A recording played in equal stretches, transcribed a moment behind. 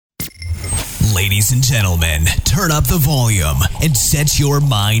Ladies and gentlemen, turn up the volume and set your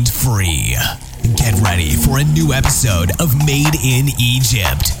mind free. Get ready for a new episode of Made in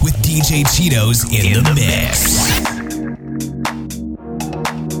Egypt with DJ Cheetoz in the mix.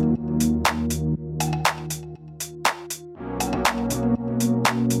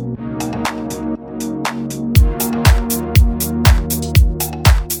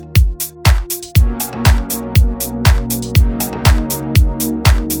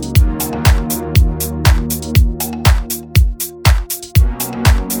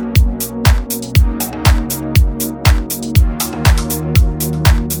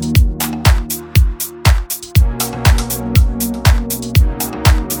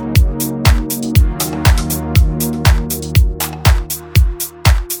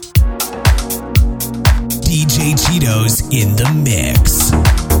 DJ Cheetoz in the mix.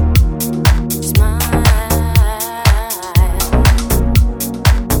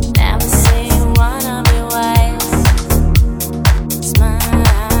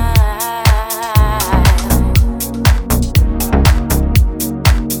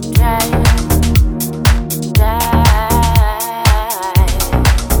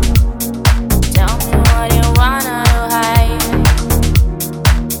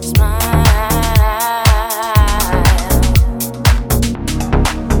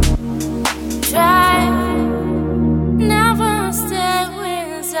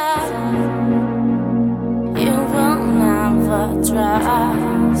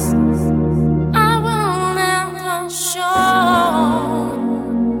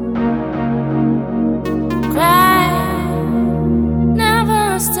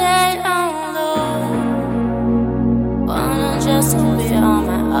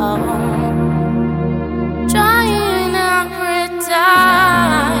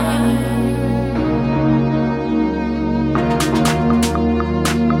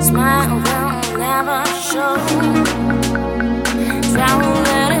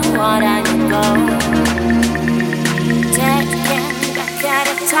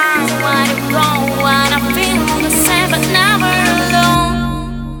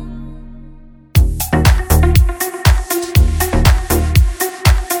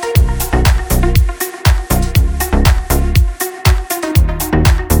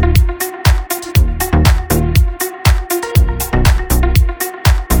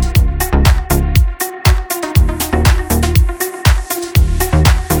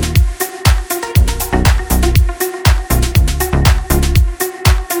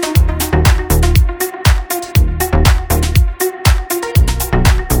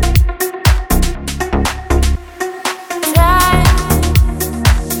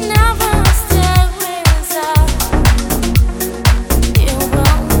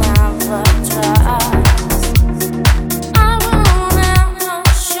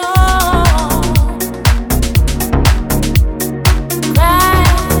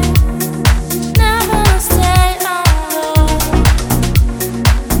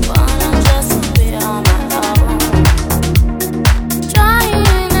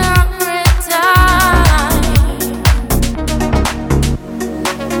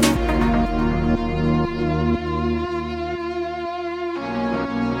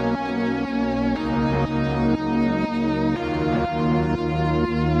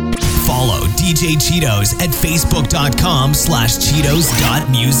 Follow DJ Cheetoz at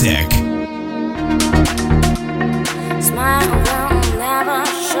facebook.com/cheetoz.music. Smile will never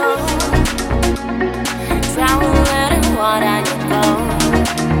show. Traveling what I go.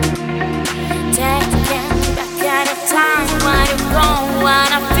 Taking back at a time when you go, when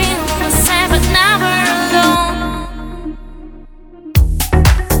I feel the same but never alone.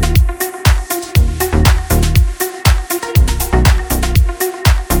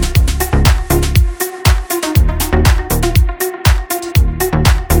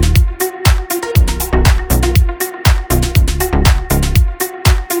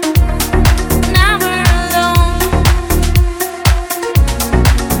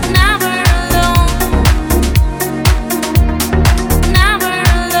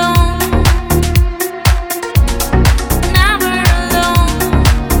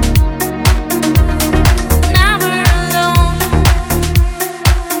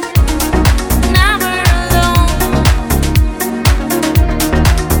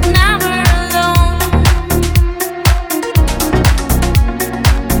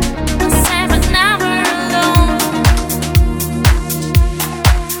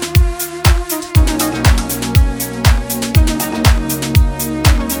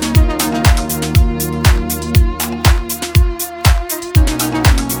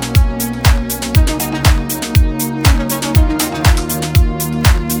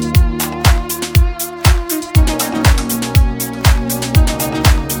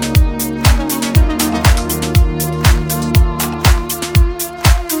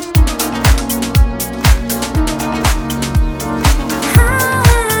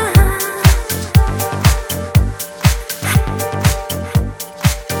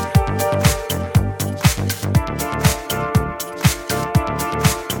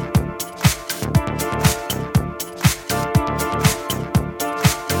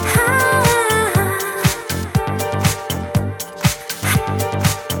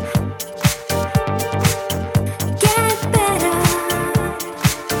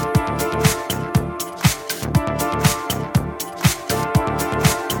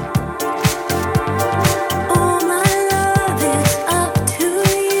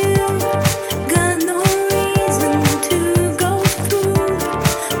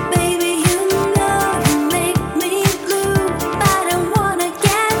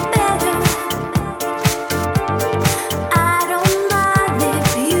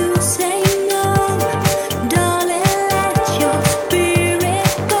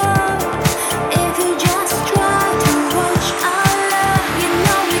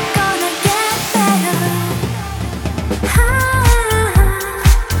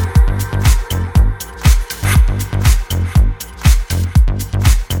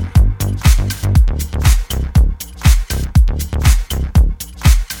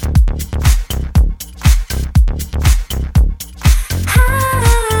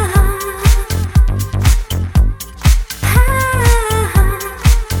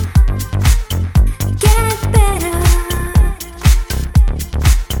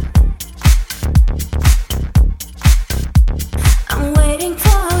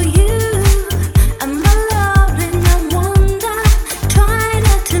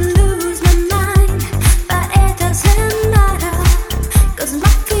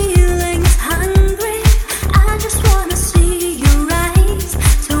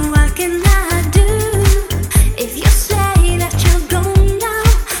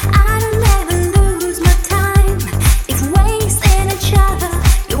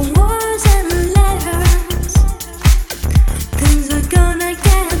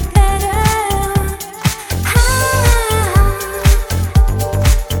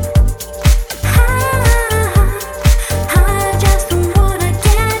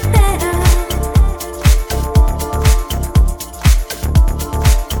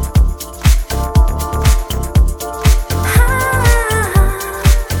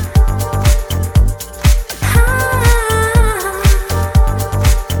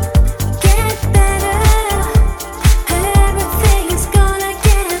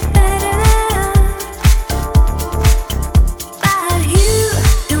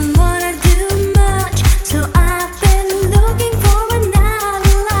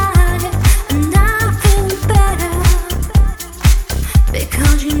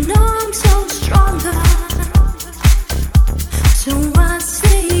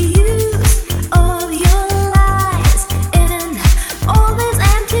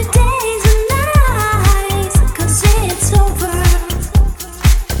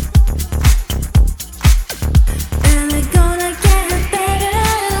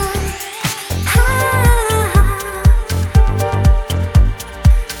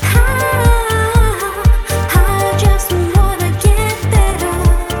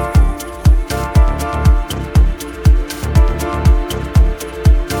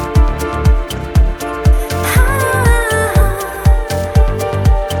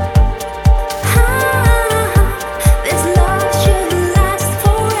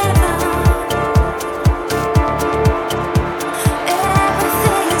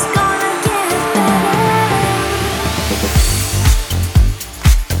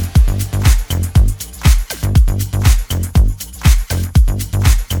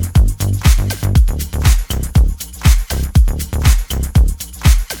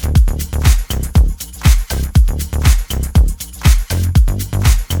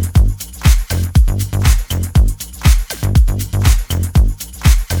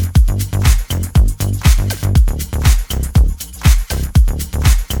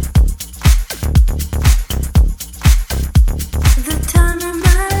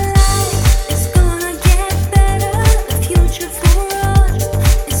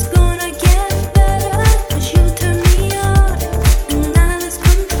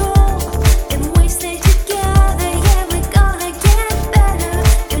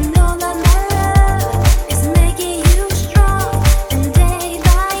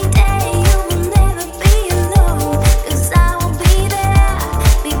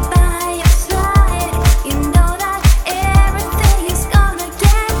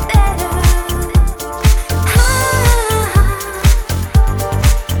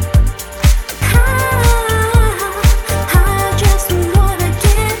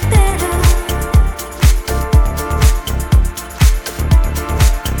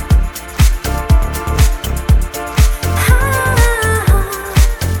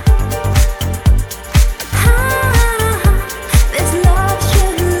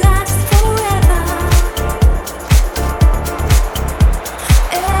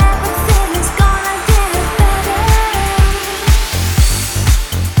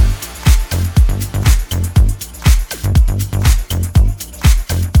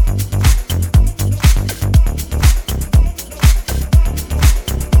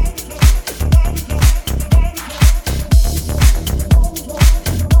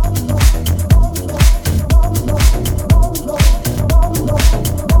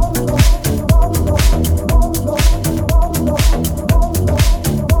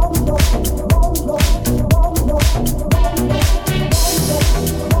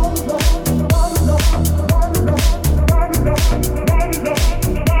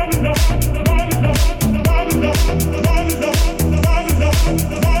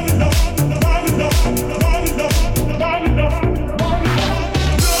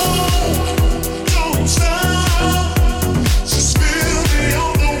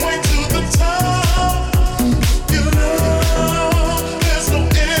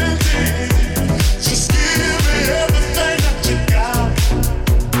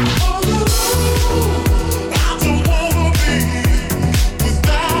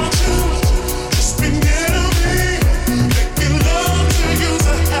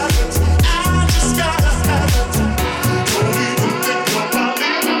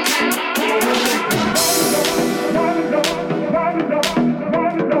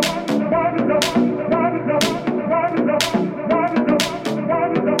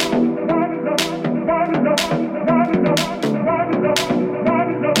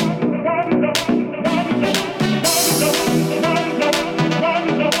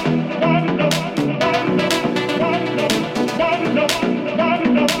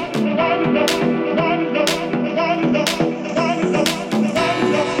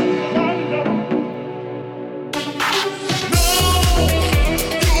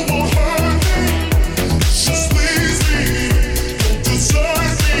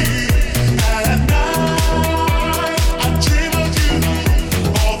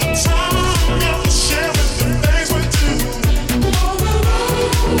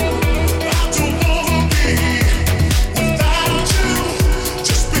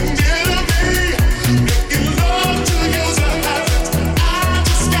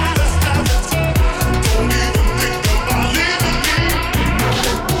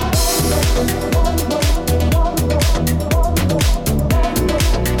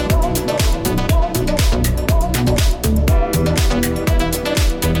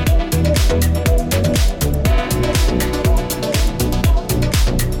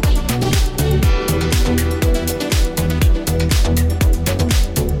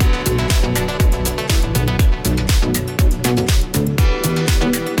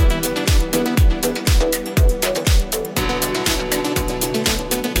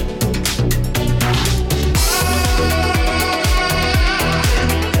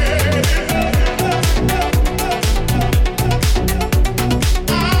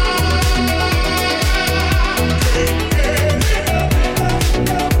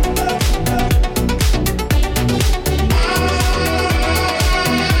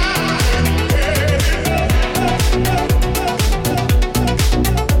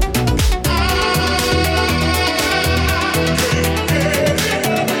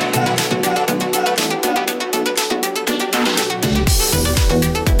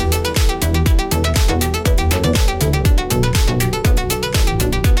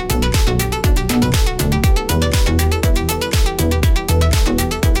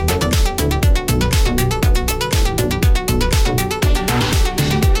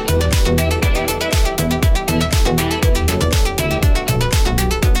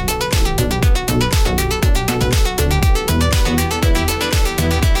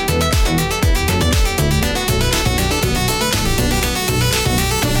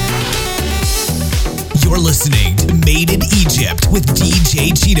 You're listening to Made in Egypt with DJ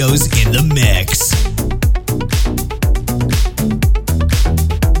Cheetoz in the mix.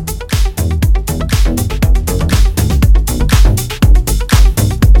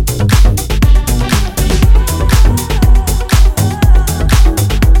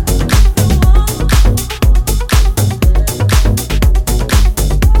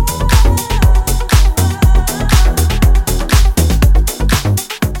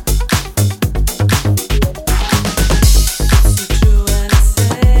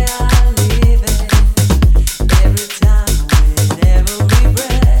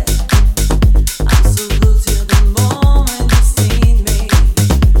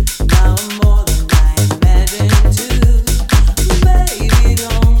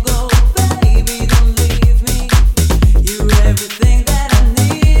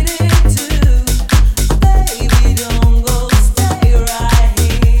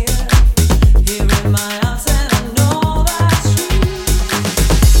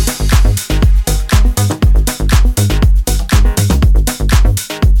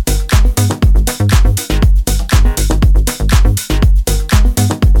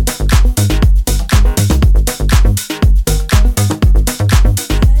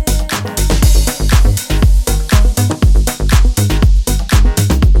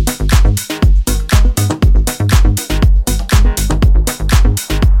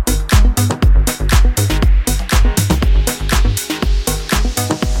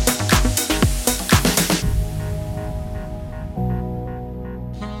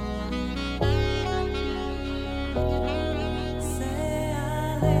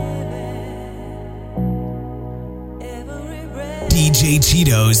 DJ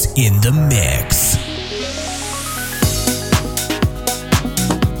Cheetoz in the mix.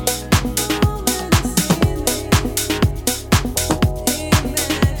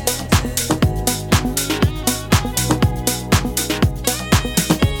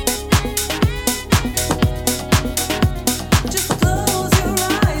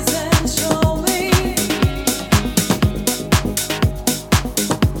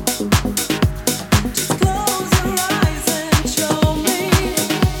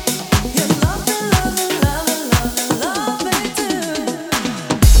 Love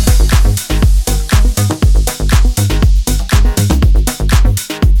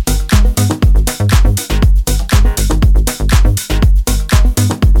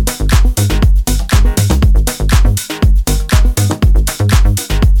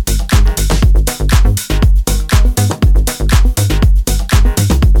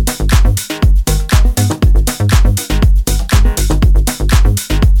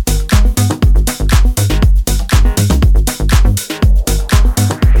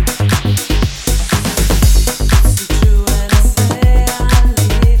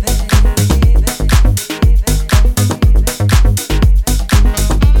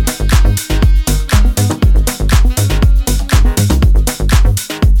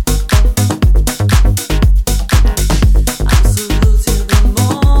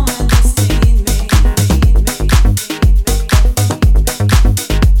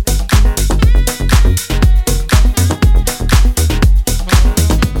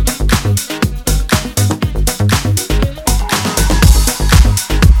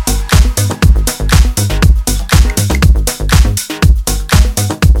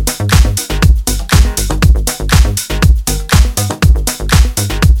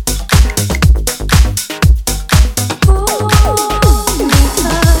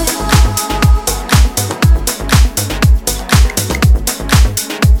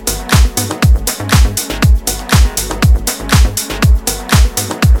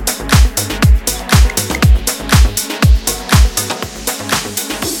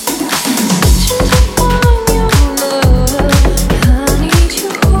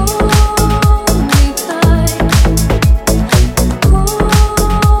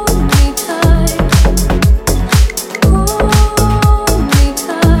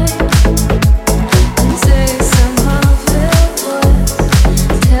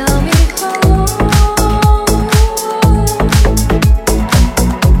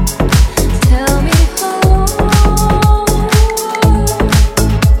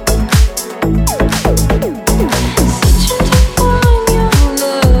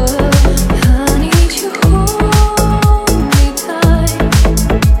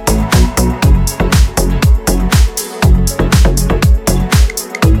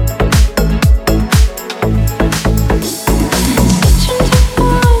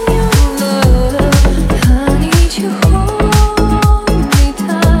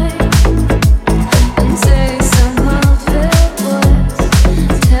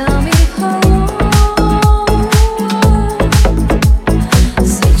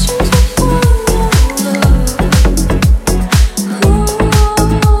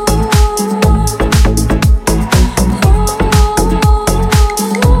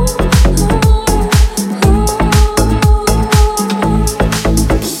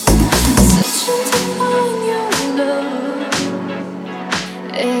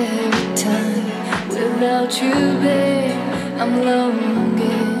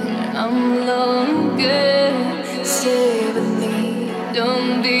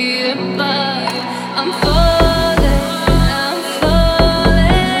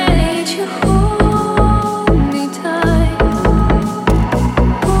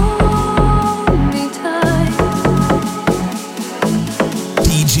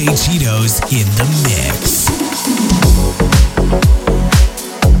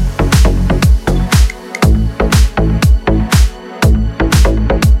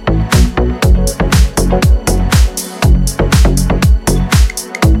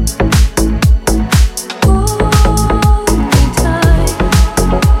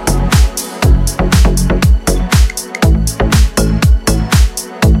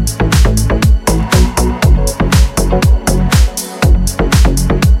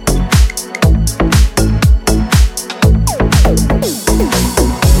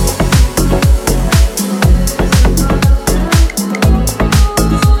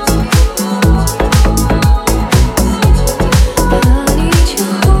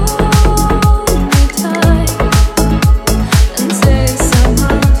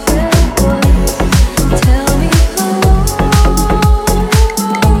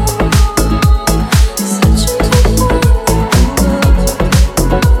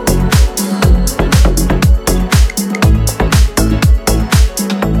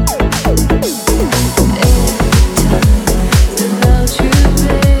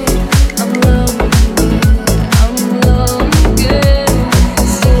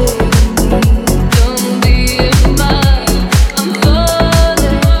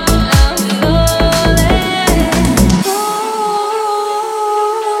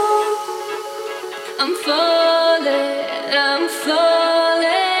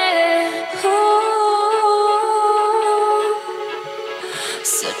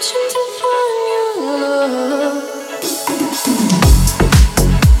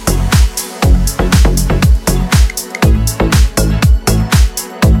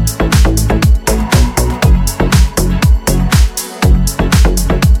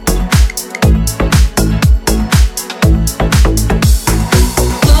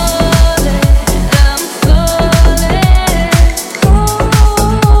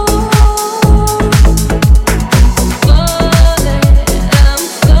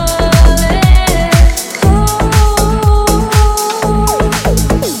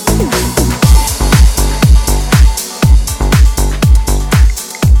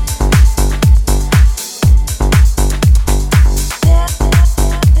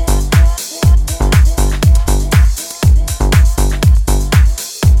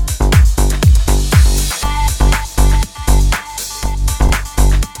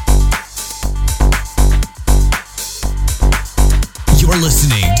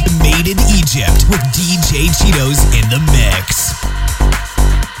DJ Cheetoz in the mix.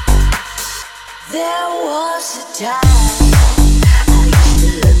 There was a time I used to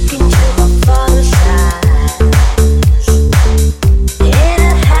look into my father's eyes. In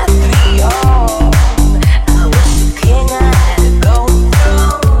a happy home, I was the king, I had a golden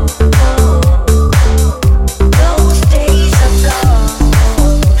throne. Those days are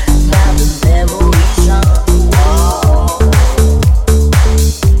gone, now the memories on the wall.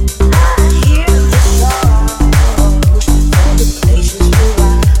 I hear the songs from the places where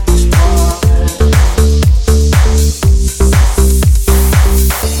I was born.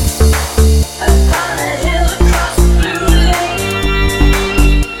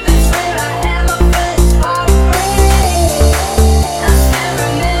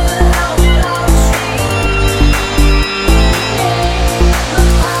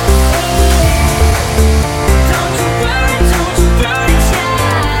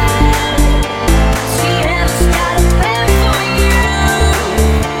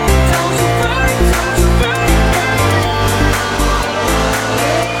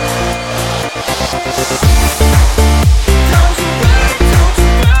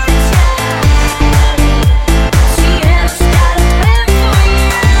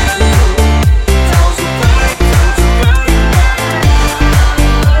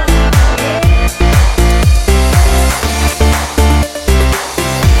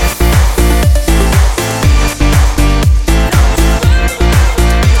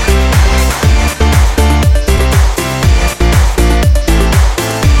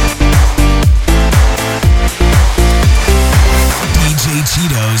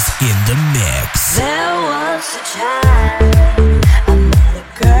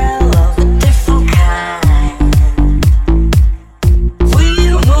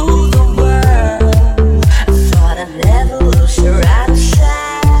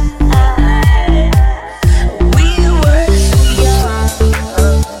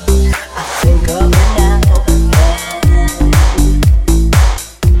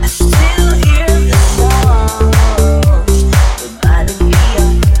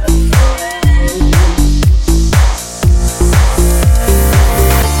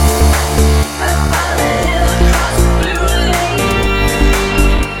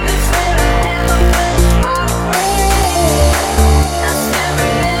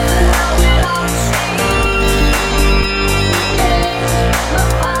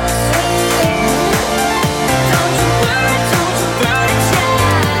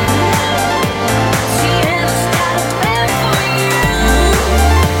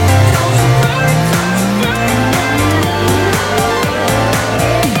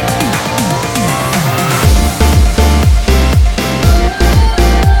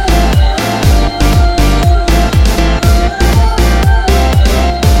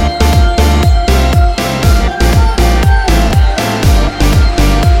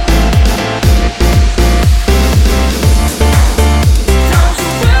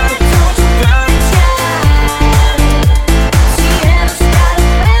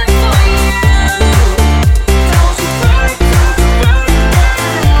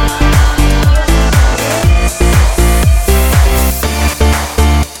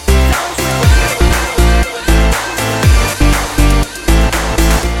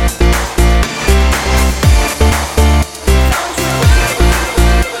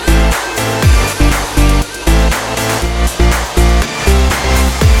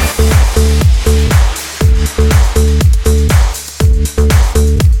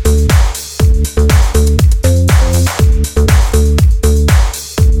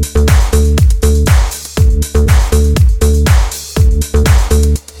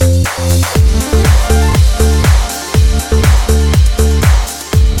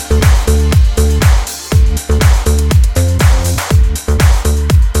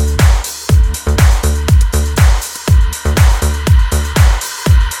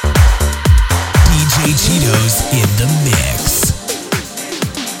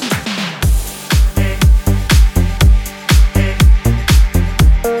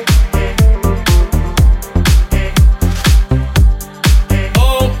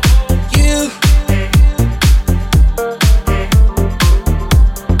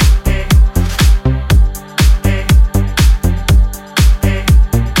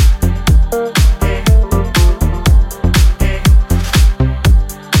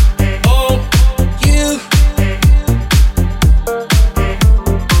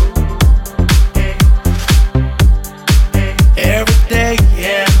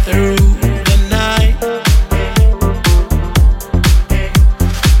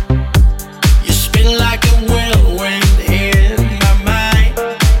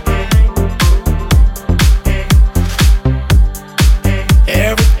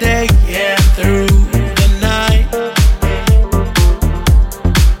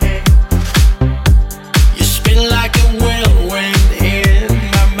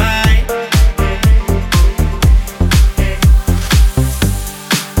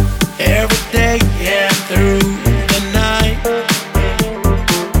 day and through the night.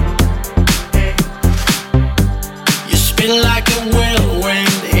 You spin like a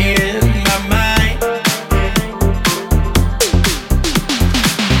whirlwind in my mind.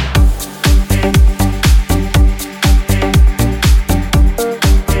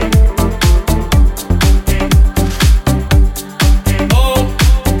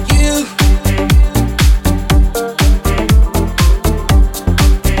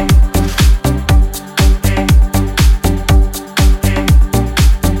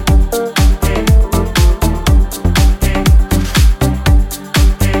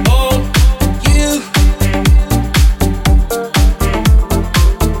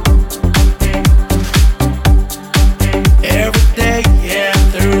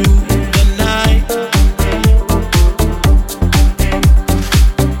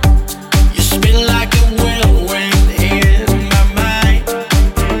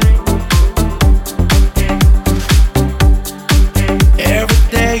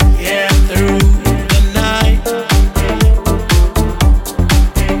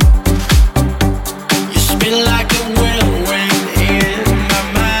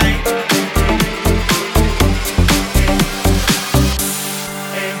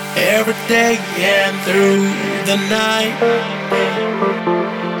 Every day and through the night.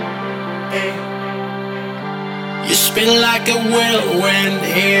 You spin like a whirlwind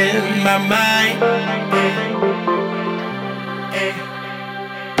in my mind.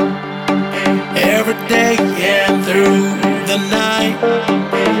 Every day and through the night.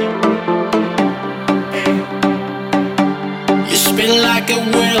 You spin like a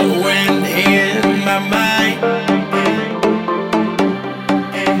whirlwind in my mind.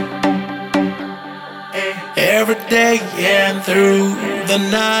 Every day and through the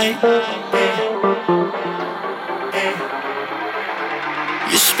night.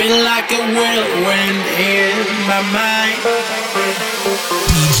 You spin like a whirlwind in my mind.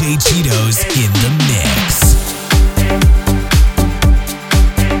 DJ Cheetoz in the mix.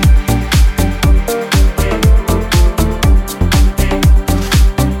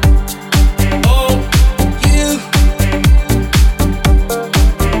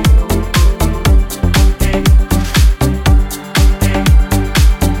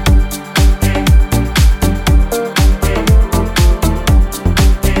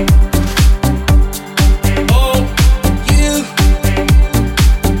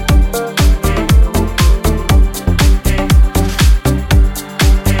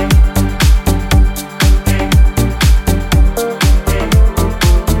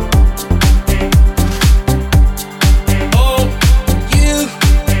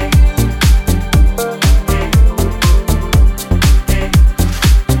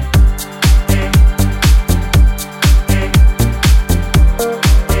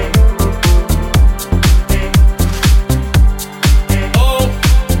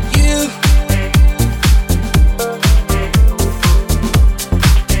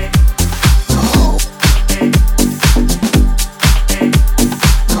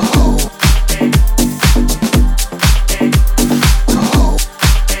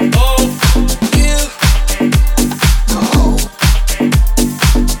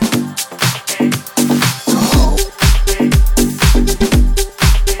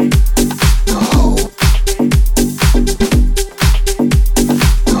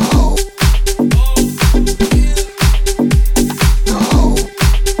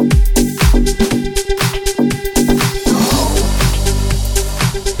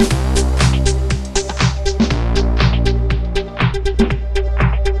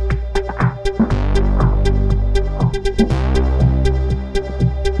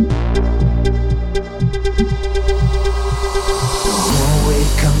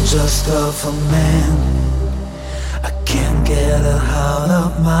 Just of a man, I can't get her out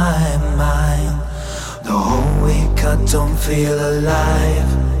of my mind. The whole week I don't feel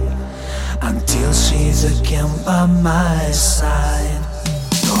alive until she's again by my side.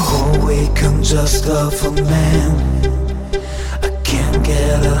 The whole week I'm just of a man, I can't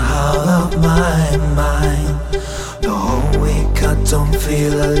get her out of my mind. The whole week I don't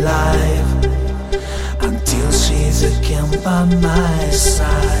feel alive until she's again by my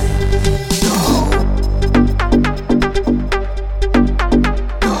side.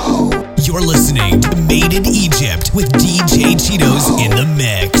 You're listening to Made in Egypt with DJ Cheetoz in the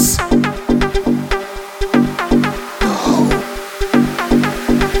mix.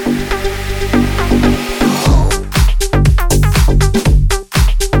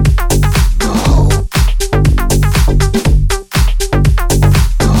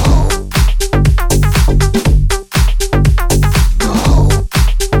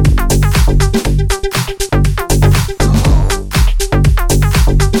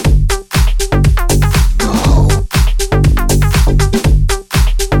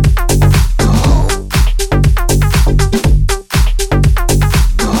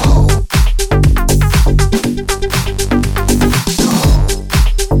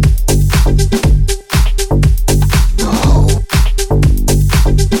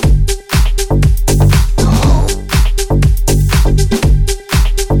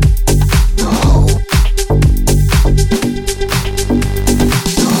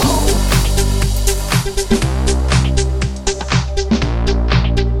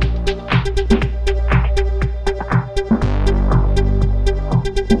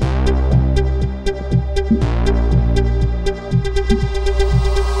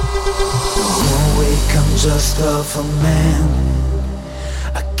 of a man.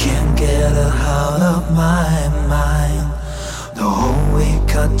 I can't get her out of my mind. The whole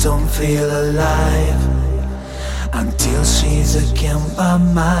week I don't feel alive until she's again by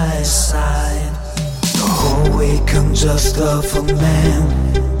my side. The whole week I'm just of a man.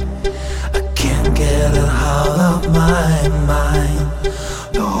 I can't get her out of my mind.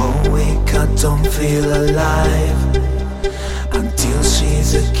 The whole week I don't feel alive until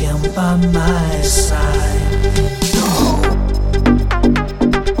she's again by my side. The whole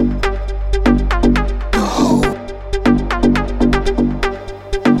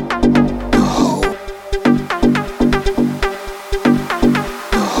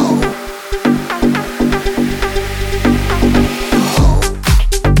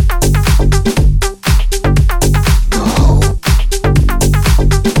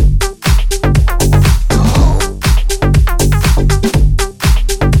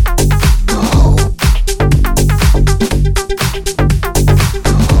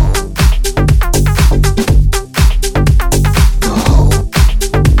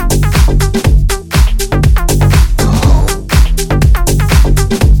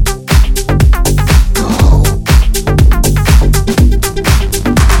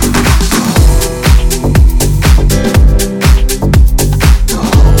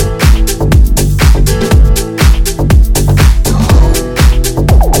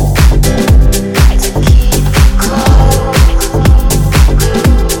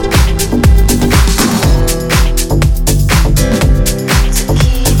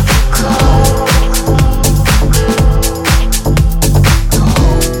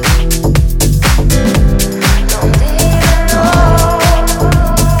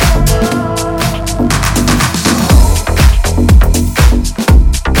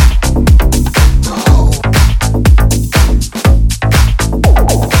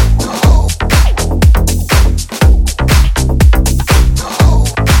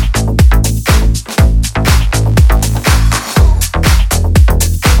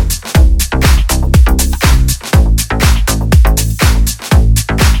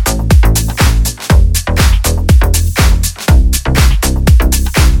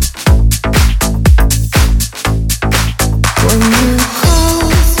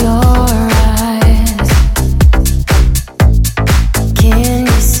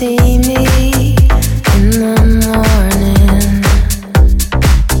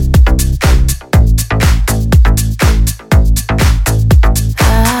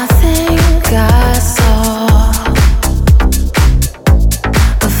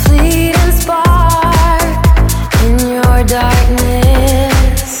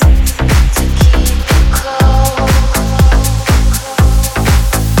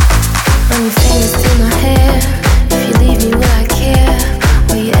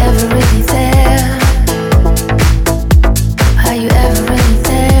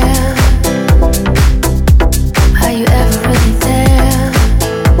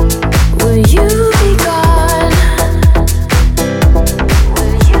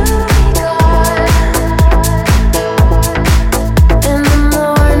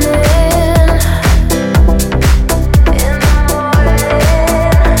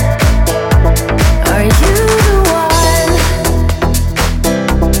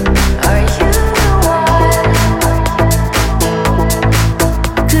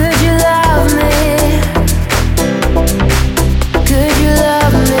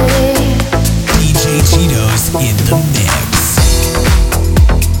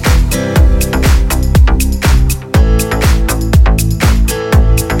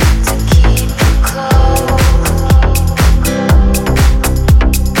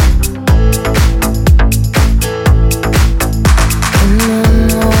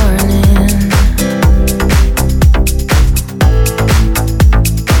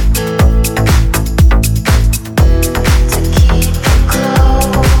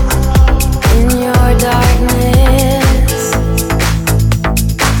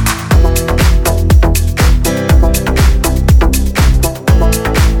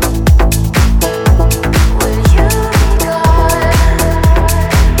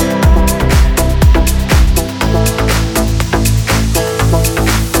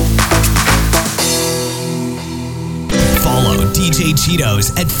Cheetoz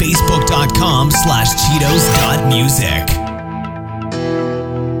at facebook.com/cheetoz.music.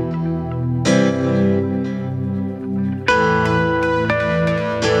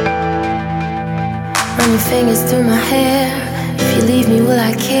 Run your fingers through my hair. If you leave me, will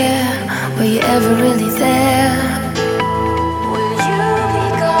I care? Were you ever really there? Will you be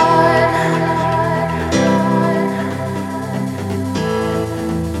gone?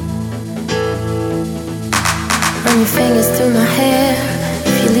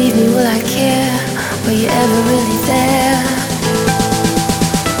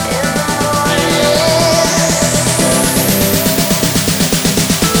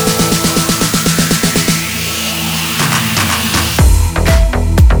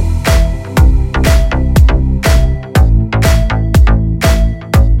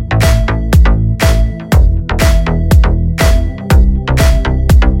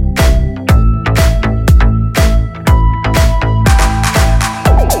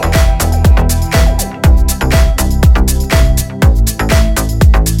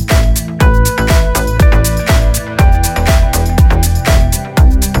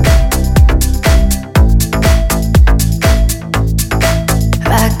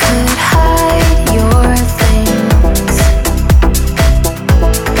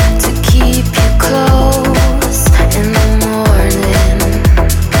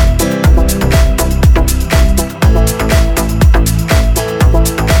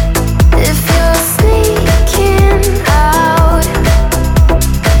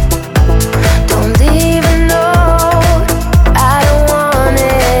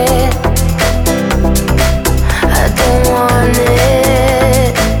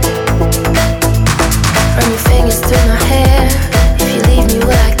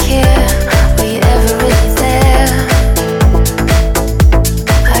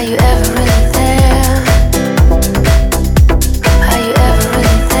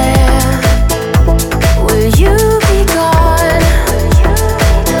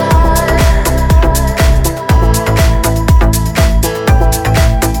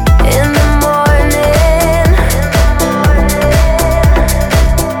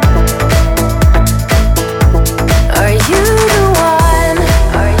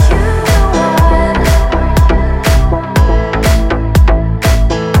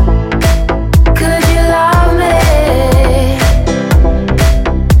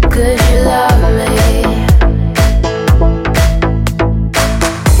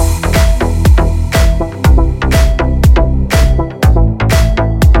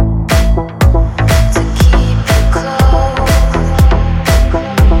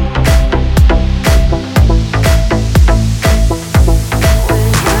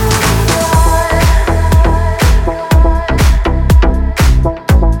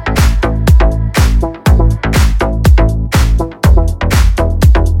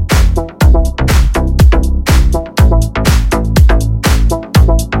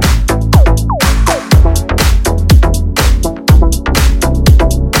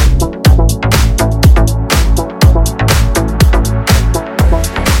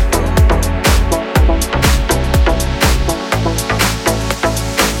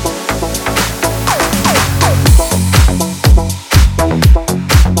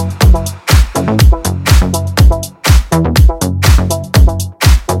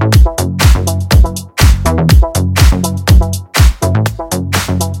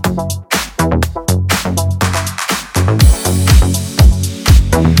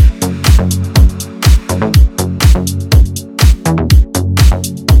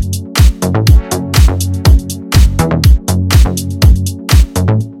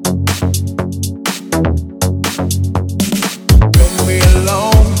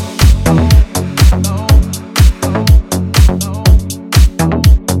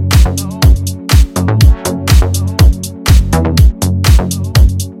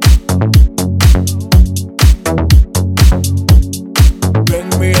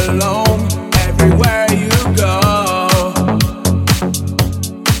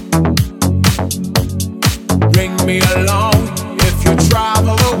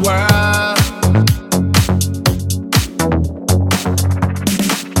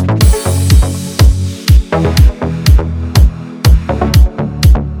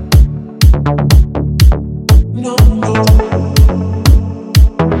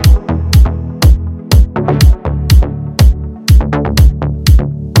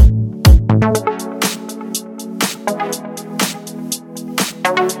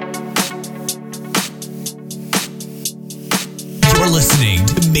 listening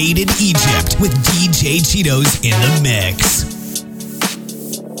to Made in Egypt with DJ Cheetoz in the mix.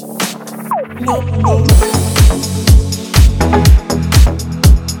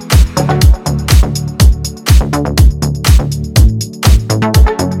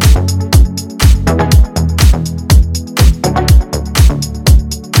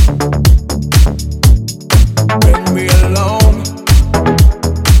 Bring me along.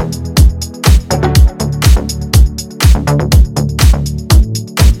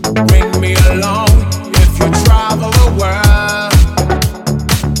 Bring me along if you travel the world.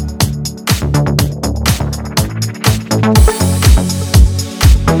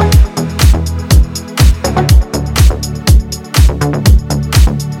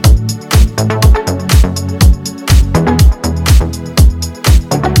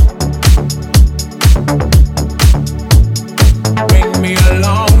 Bring me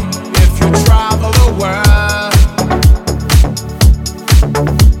along if you travel the world.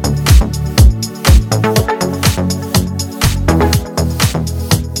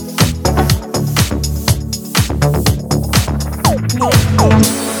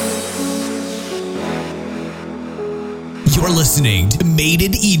 You're listening to Made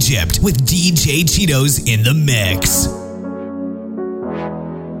in Egypt with DJ Cheetoz in the mix.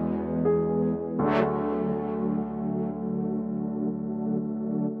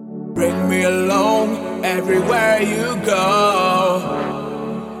 Bring me along everywhere you go.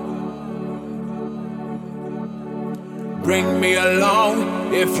 Bring me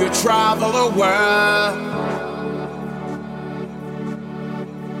along if you travel the world.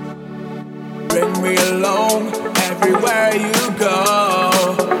 Bring me along everywhere you go.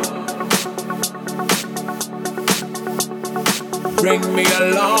 Bring me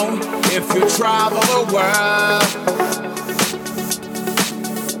along if you travel the world.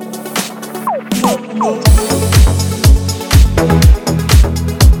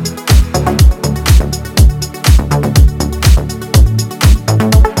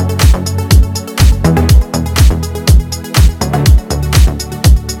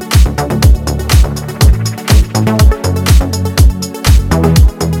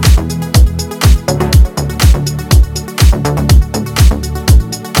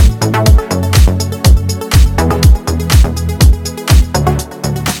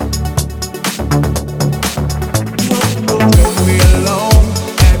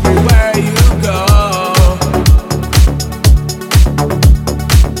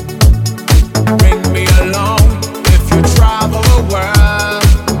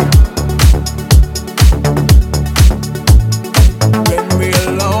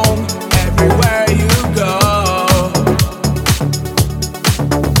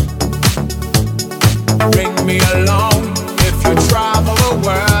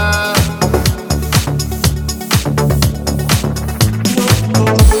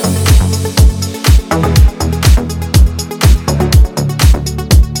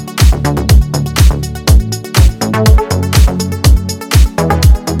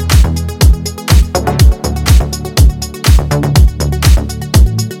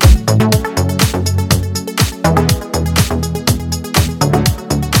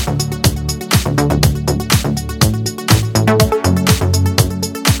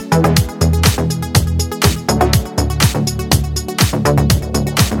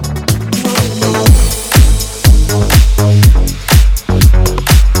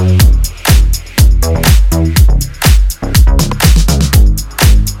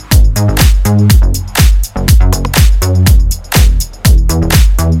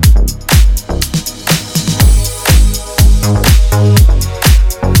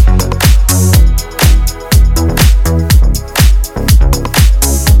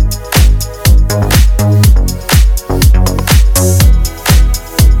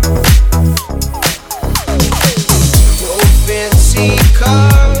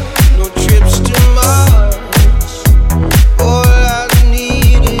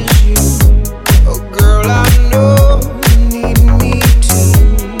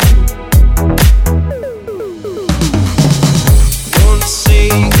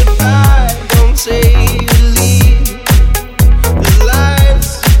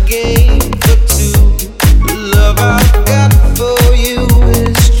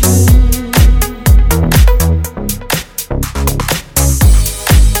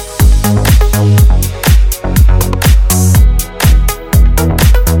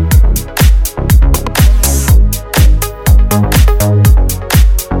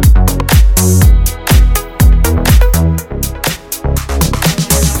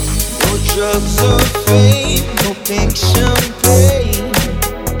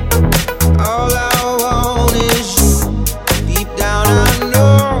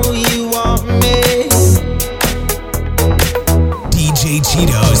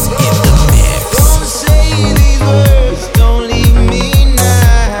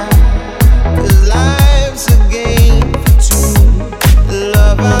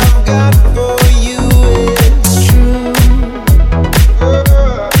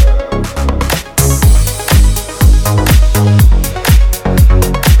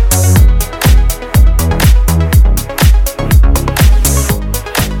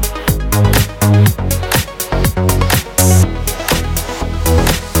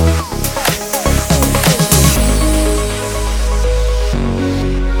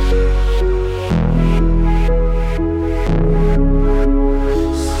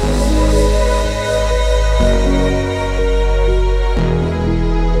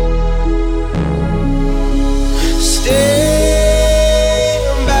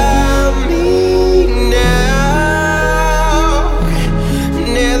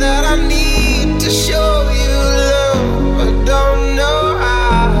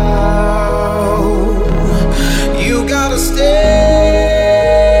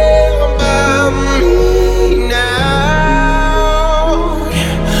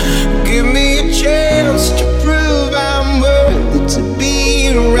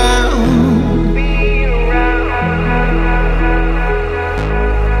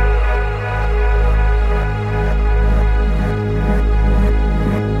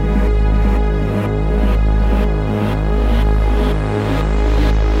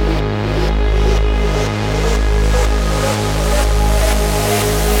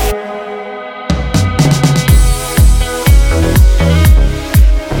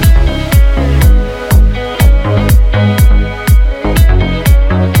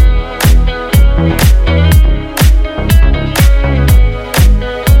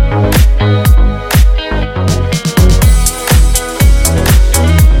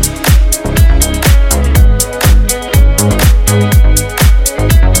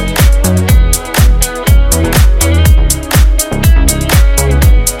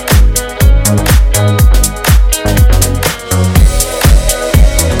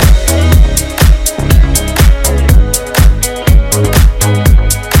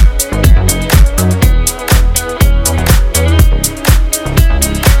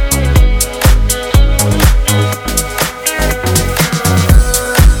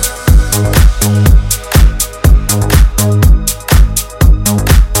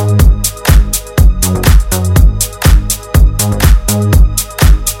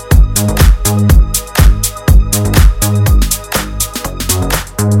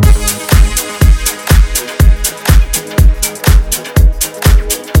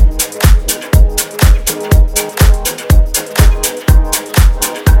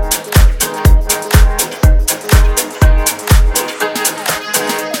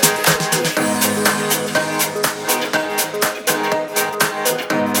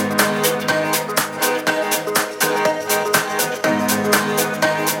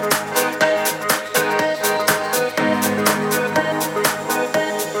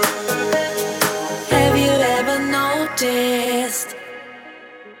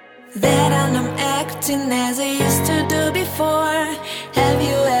 that I'm not acting as I used to do before. Have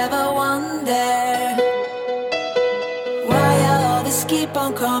you ever wondered why I always keep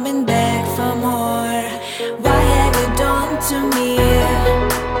on coming back for more? Why have you done to me?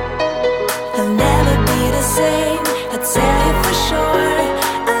 I'll never be the same, I tell you for sure.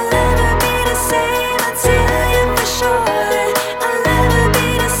 I'll never be the same, I tell you for sure. I'll never be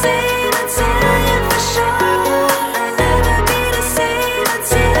the same, I tell you for sure. I'll never be the same, I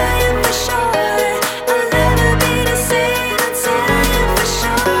tell you for sure. I'll never be the same, I tell you for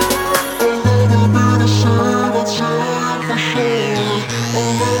sure. I'll never be the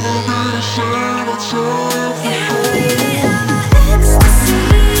same, I tell you for sure. I'll never be the same, I tell you for sure.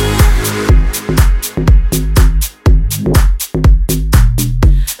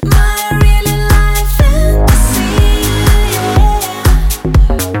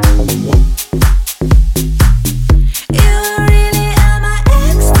 You really are my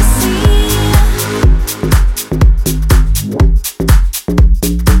ecstasy.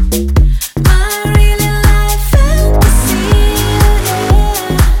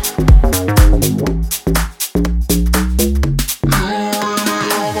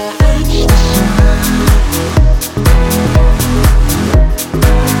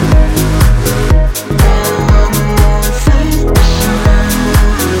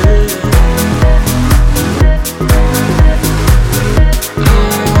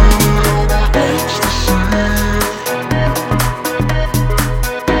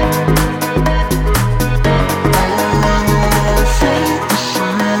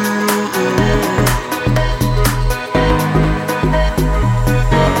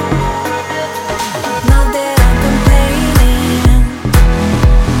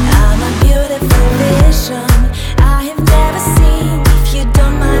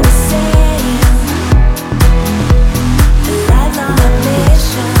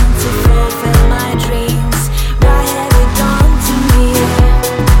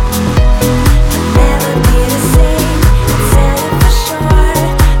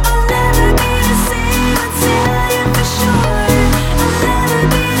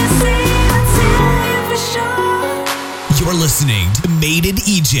 Listening to Made in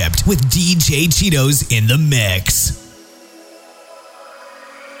Egypt with DJ Cheetoz in the mix.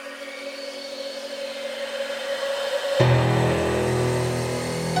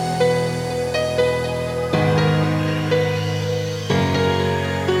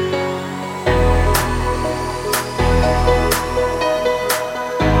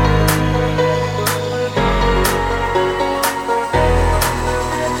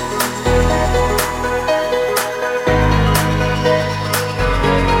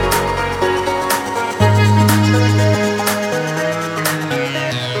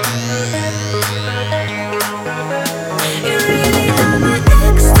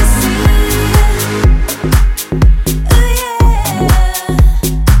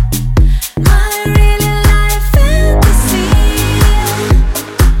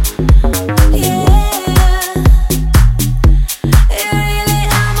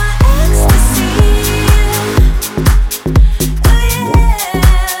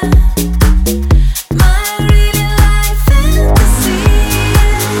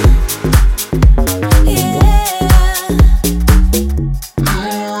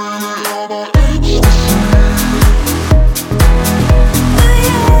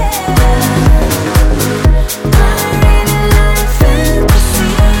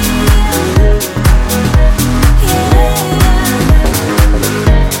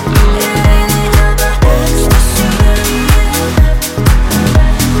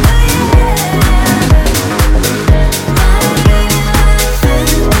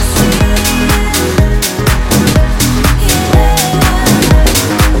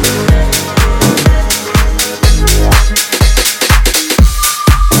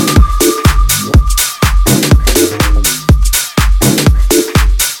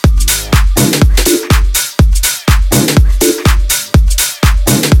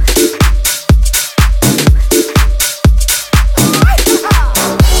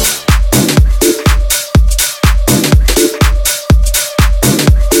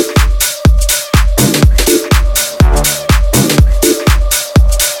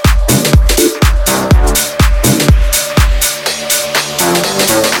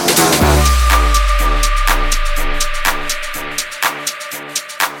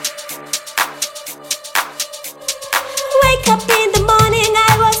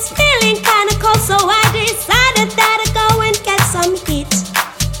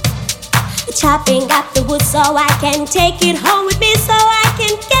 Chopping up the wood so I can take it home with me, so I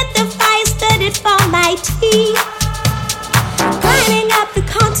can get the fire started for my tea. Grinding up the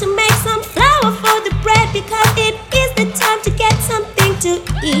corn to make some flour for the bread, because it is the time to get something to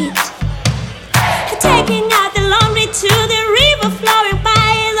eat. Taking out the laundry to the river flowing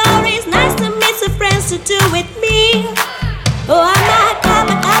by is always nice to meet some friends to do with me. Oh, I'm not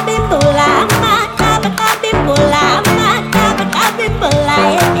Kabakabimbola, I'm not Kabakabimbola, I'm not Kabakabimbola,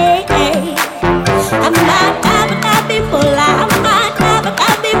 hey, hey. I'm not Kabakabimbola, I'm not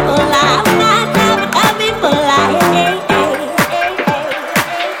Kabakabimbola, I'm not Kabakabimbola, hey, hey.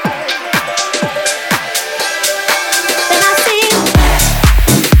 Then I sing.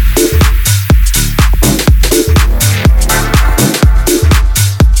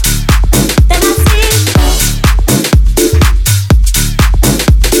 Then I sing.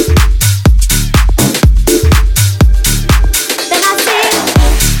 Then I sing.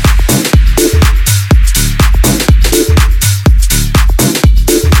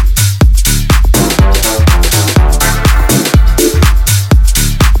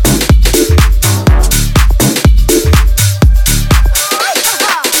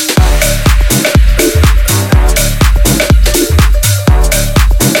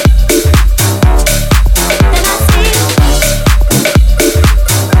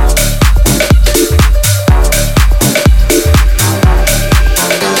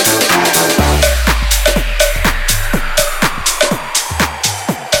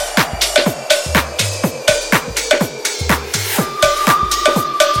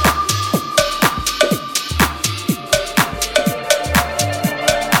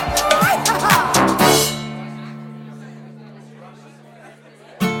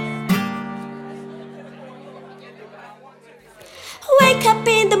 Wake up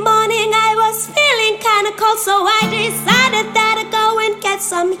in the morning, I was feeling kinda cold, so I decided that I'd go and get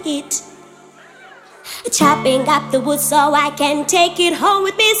some heat. Chopping up the wood so I can take it home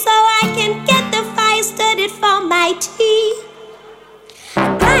with me, so I can get the fire started for my tea.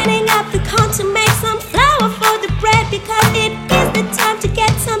 Grinding up the corn to make some flour for the bread, because it is the time to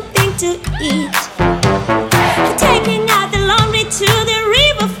get something to eat. Taking out the laundry to the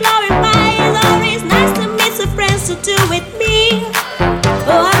river flowing by is always nice to meet some friends to do with me.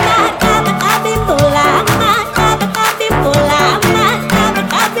 Oh, I'm not Kabakabimbola, I'm not Kabakabimbola, I'm not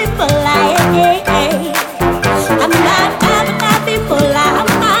Kabakabimbola, hey, hey. I'm not Kabakabimbola,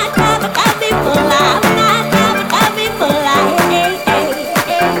 I'm not Kabakabimbola, I'm not Kabakabimbola, hey, hey, hey.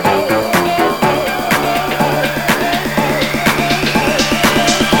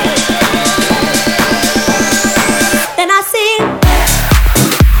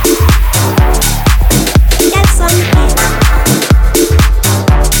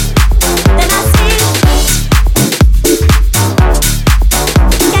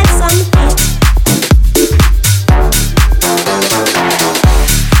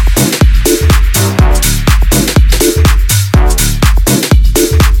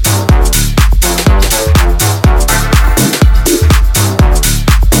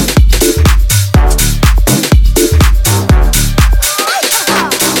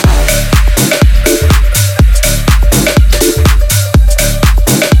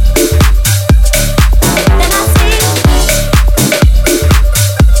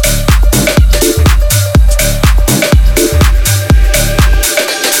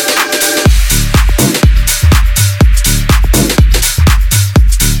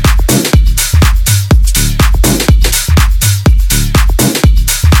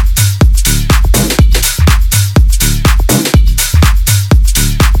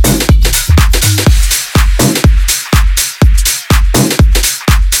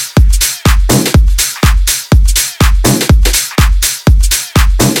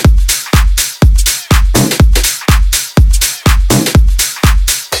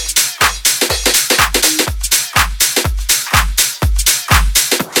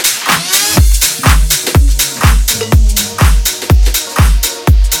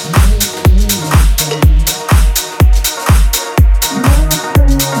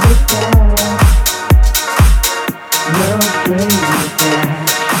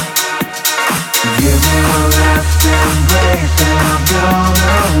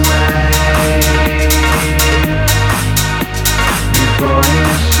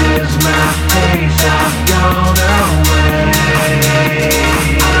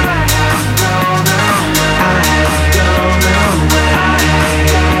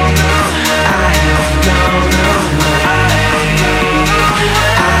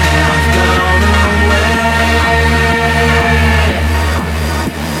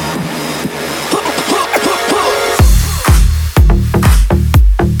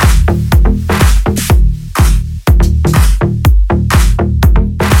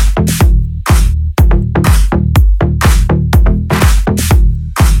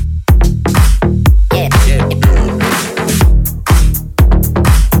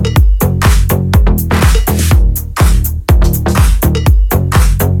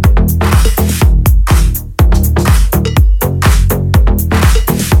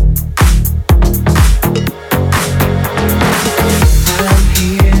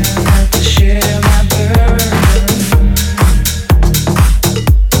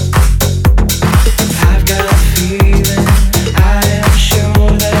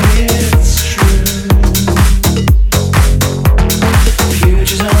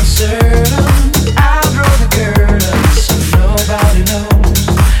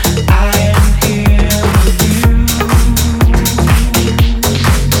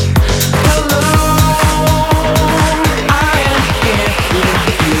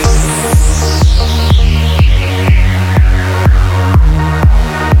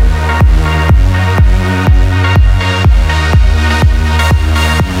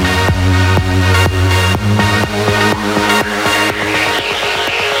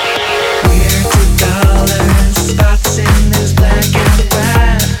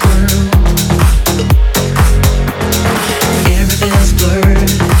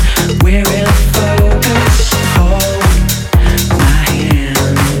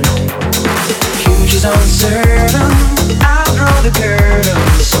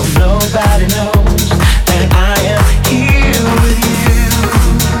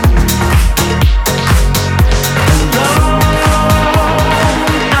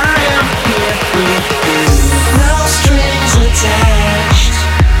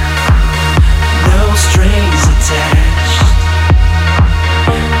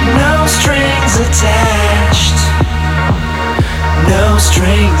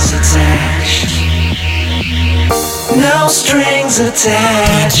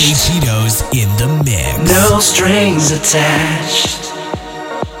 attached. DJ Cheetoz in the mix. No strings attached.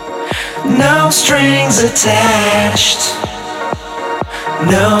 No strings attached.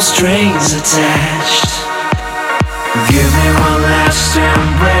 No strings attached. Give me one last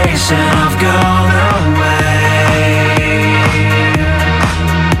embrace and I've gone away.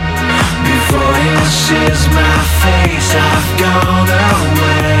 Before he sees my face, I've gone away.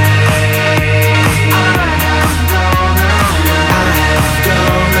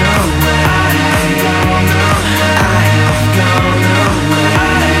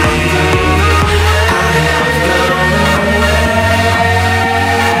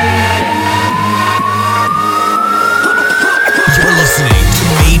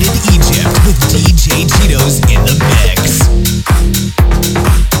 DJ Cheetoz in the mix.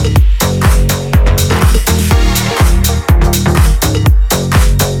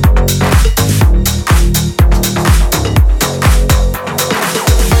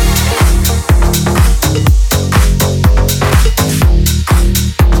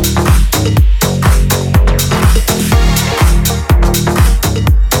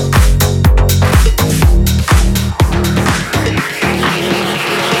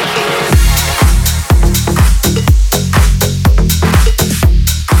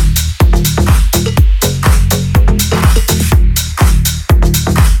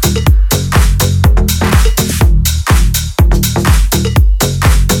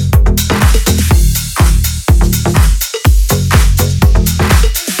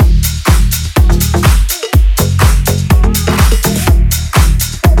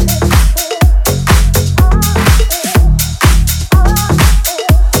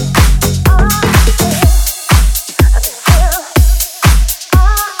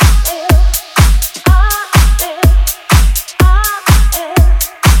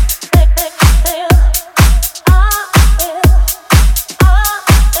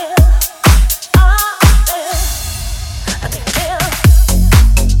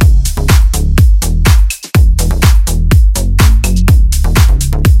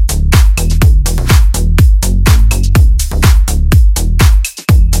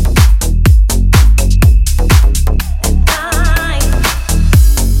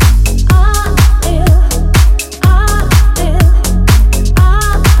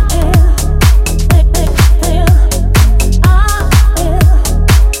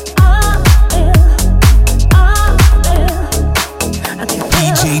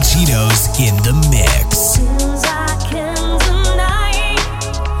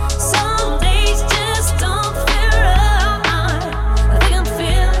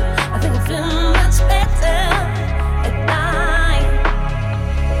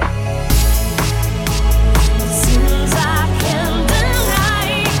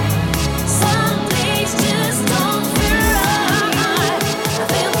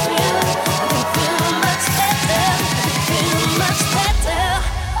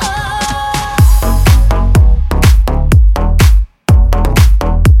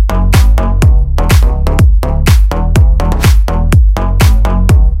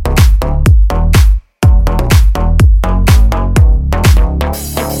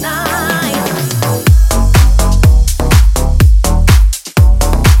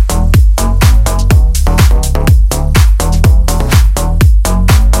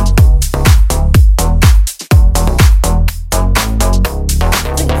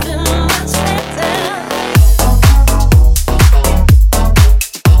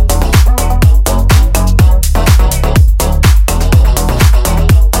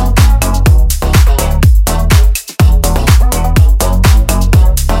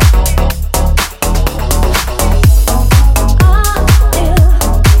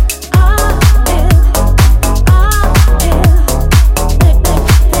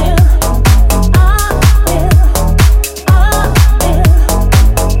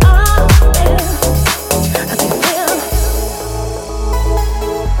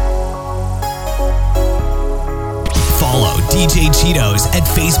 DJ Cheetoz at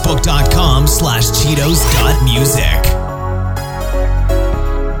facebook.com/cheetoz.music.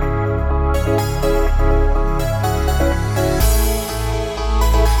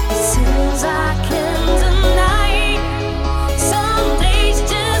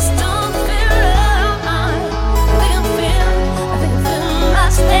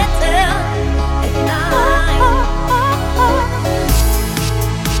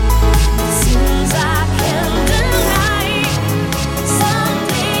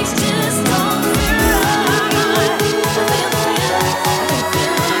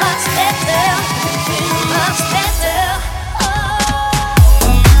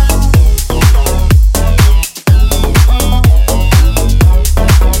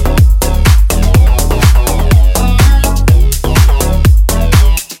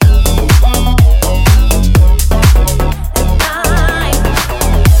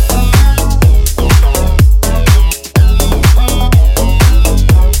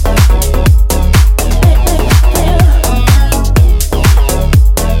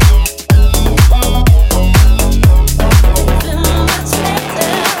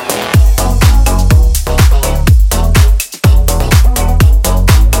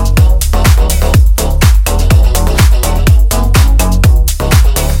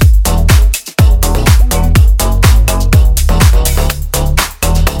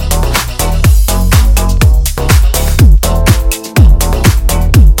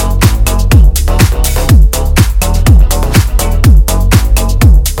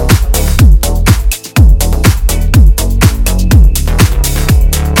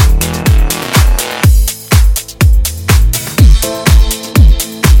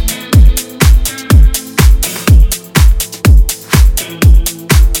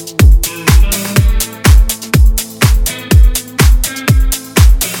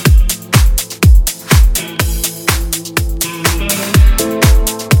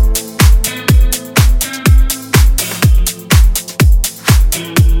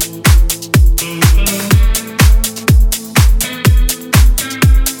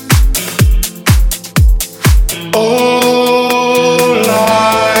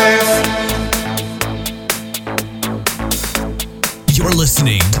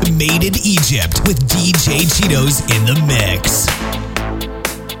 Egypt with DJ Cheetoz in the mix.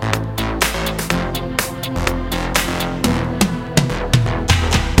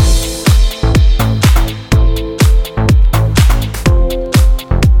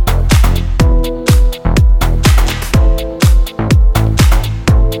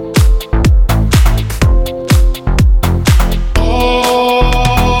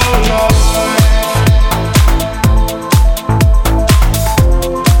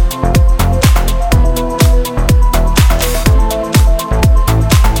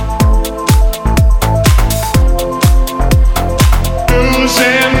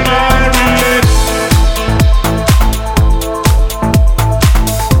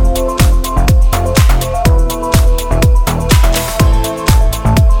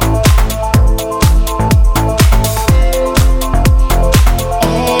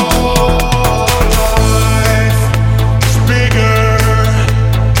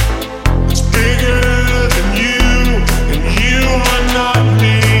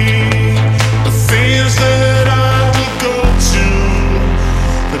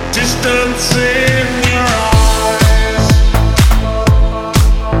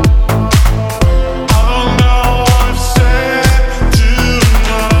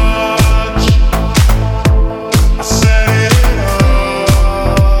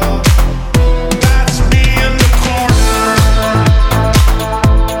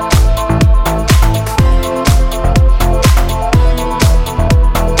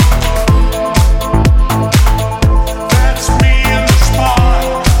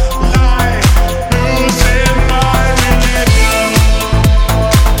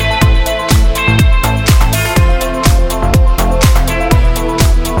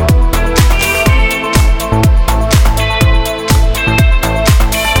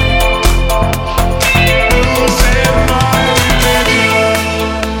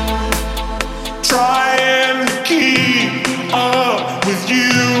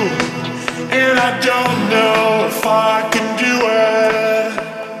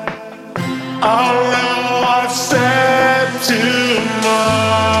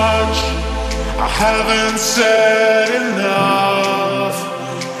 Haven't said enough.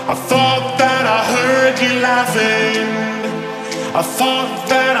 I thought that I heard you laughing. I thought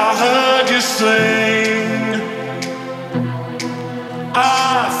that I heard you sing.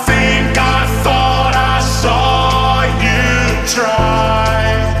 I think I thought I saw you try.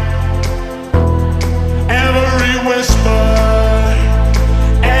 Every whisper,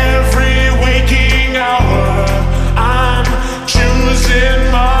 every waking hour, I'm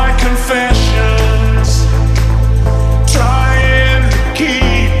choosing my confession.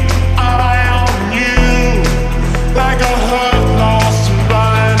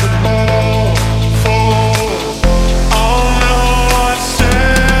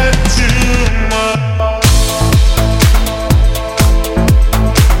 Said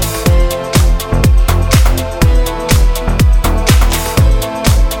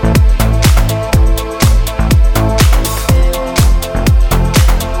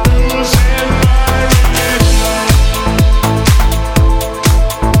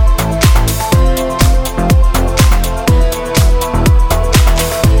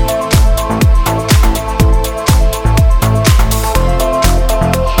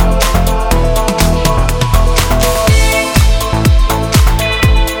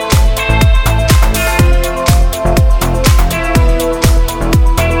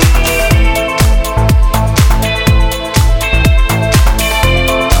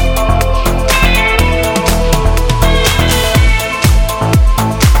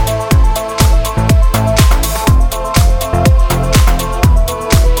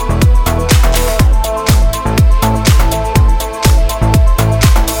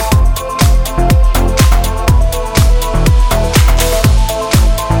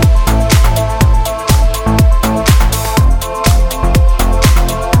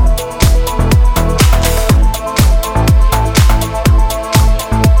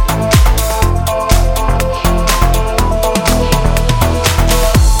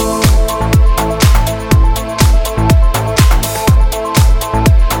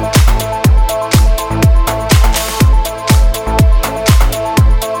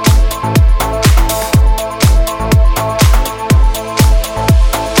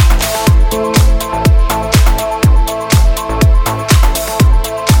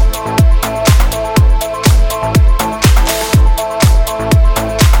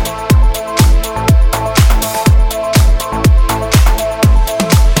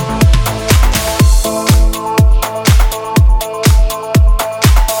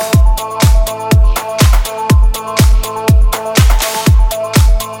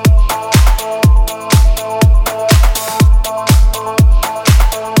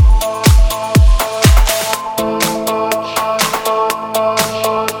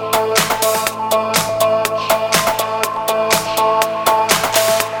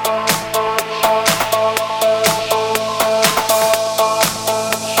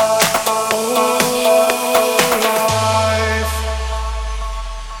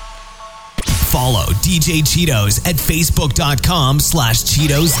DJ Cheetoz at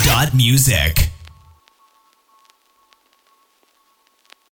facebook.com/cheetoz.music.